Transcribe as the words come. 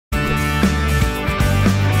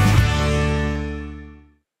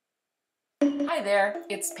Hi there,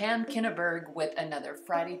 it's Pam Kinneberg with another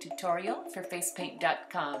Friday tutorial for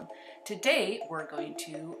facepaint.com. Today we're going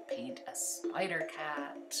to paint a spider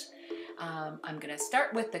cat. I'm going to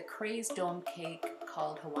start with the Kraze dome cake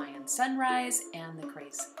called Hawaiian Sunrise and the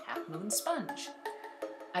Kraze half moon sponge.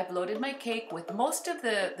 I've loaded my cake with most of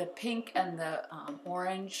the pink and the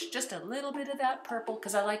orange, just a little bit of that purple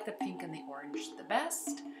because I like the pink and the orange the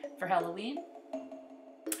best for Halloween.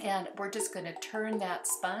 And we're just going to turn that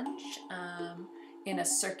sponge in a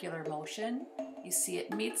circular motion. You see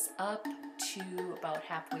it meets up to about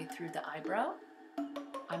halfway through the eyebrow.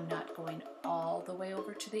 I'm not going all the way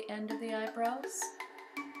over to the end of the eyebrows.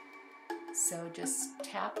 So just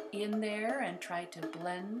tap in there and try to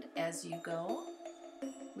blend as you go.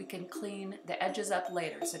 We can clean the edges up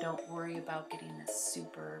later, so don't worry about getting this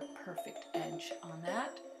super perfect edge on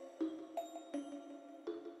that.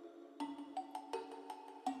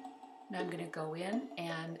 Now I'm going to go in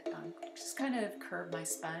and just kind of curve my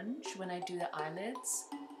sponge when I do the eyelids,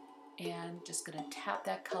 and just going to tap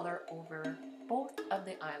that color over both of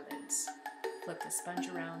the eyelids. Flip the sponge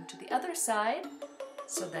around to the other side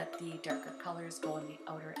so that the darker colors go on the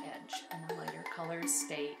outer edge and the lighter colors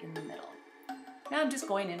stay in the middle. Now I'm just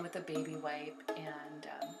going in with a baby wipe and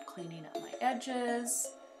cleaning up my edges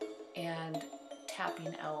and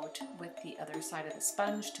tapping out with the other side of the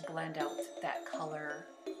sponge to blend out that color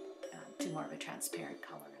to more of a transparent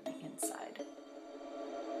color on the inside.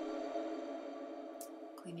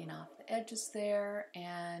 Cleaning off the edges there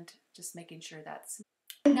and just making sure that's...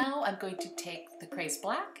 Now I'm going to take the Kraze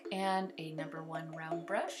Black and a No. 1 round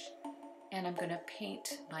brush, and I'm going to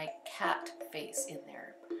paint my cat face in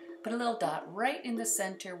there. Put a little dot right in the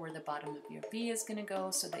center where the bottom of your V is going to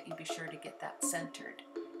go so that you be sure to get that centered.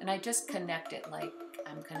 And I just connect it like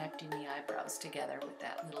I'm connecting the eyebrows together with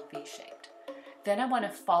that little V-shaped. Then I want to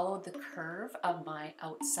follow the curve of my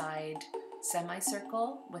outside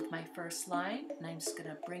semicircle with my first line, and I'm just going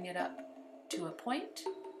to bring it up to a point,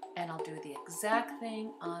 and I'll do the exact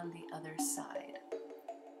thing on the other side.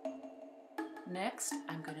 Next,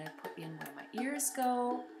 I'm going to put in where my ears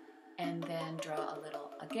go, and then draw a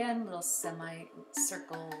little, again, little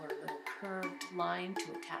semicircle or little curved line to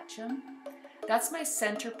attach them. That's my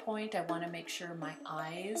center point. I want to make sure my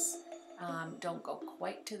eyes don't go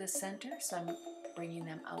quite to the center, so I'm bringing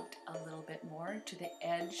them out a little bit more to the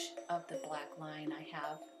edge of the black line I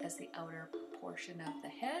have as the outer portion of the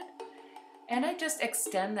head. And I just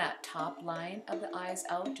extend that top line of the eyes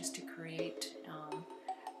out just to create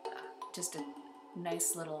just a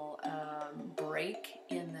nice little break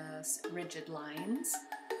in the rigid lines.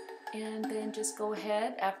 And then just go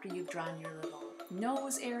ahead, after you've drawn your little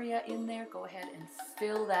nose area in there, go ahead and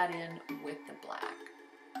fill that in with the black.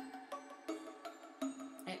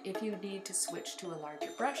 And if you need to switch to a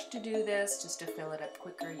larger brush to do this, just to fill it up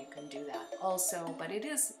quicker, you can do that also, but it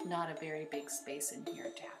is not a very big space in here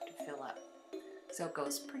to have to fill up. So it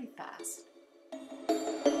goes pretty fast.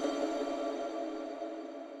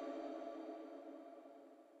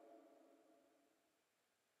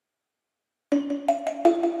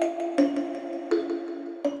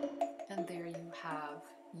 And there you have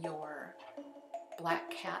your black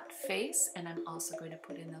cat face, and I'm also going to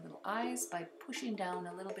put in the little eyes by pushing down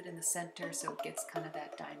a little bit in the center so it gets kind of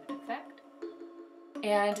that diamond effect.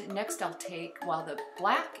 And next I'll take, while the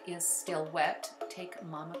black is still wet, take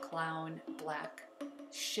Mama Clown Black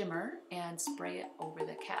Shimmer and spray it over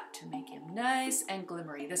the cat to make him nice and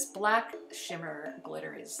glimmery. This black shimmer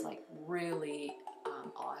glitter is like really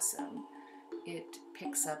awesome. It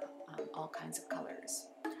picks up all kinds of colors.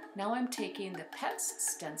 Now I'm taking the Pets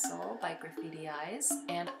Stencil by GraffitiEyes,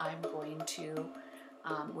 and I'm going to,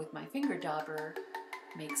 with my finger dauber,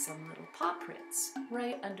 make some little paw prints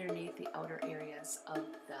right underneath the outer areas of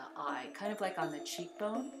the eye, kind of like on the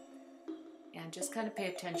cheekbone. And just kind of pay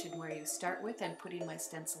attention where you start with. I'm putting my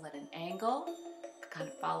stencil at an angle, kind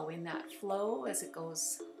of following that flow as it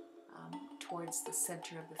goes towards the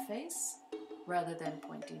center of the face, rather than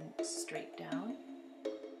pointing straight down.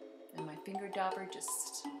 And my finger dauber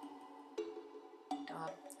just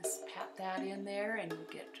pat that in there, and you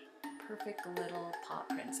get perfect little paw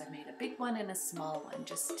prints. I made a big one and a small one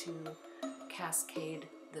just to cascade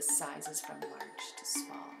the sizes from large to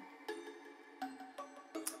small.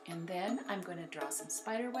 And then I'm going to draw some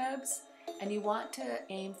spider webs, and you want to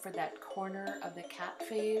aim for that corner of the cat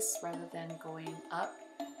face rather than going up,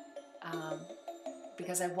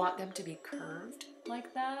 because I want them to be curved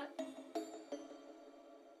like that.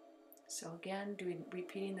 So again,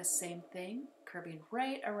 repeating the same thing, curving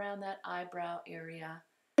right around that eyebrow area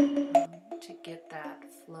to get that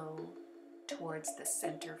flow towards the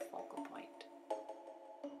center focal point.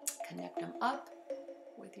 Connect them up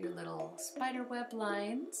with your little spider web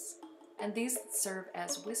lines. And these serve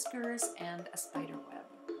as whiskers and a spider web.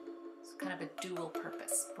 It's kind of a dual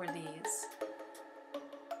purpose for these.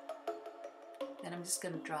 Then I'm just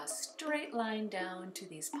going to draw a straight line down to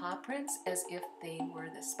these paw prints as if they were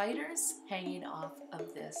the spiders hanging off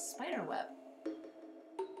of this spider web.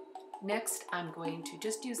 Next, I'm going to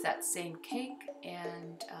just use that same cake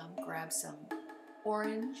and grab some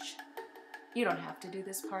orange. You don't have to do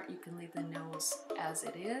this part, you can leave the nose as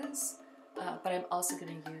it is, but I'm also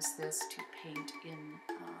going to use this to paint in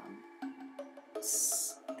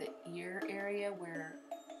the ear area where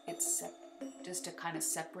it's just to kind of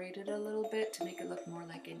separate it a little bit to make it look more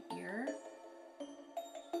like an ear.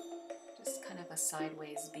 Just kind of a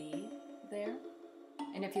sideways V there.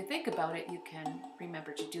 And if you think about it, you can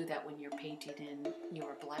remember to do that when you're painting in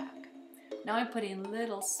your black. Now I'm putting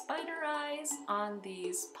little spider eyes on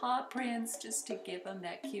these paw prints just to give them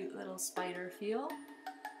that cute little spider feel.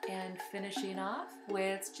 And finishing off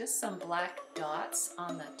with just some black dots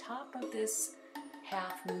on the top of this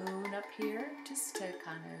half moon up here, just to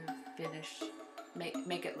kind of finish,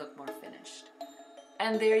 make it look more finished.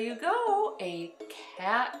 And there you go, a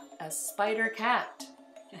cat, a spider cat.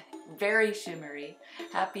 Very shimmery.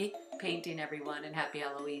 Happy painting, everyone, and happy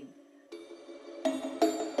Halloween.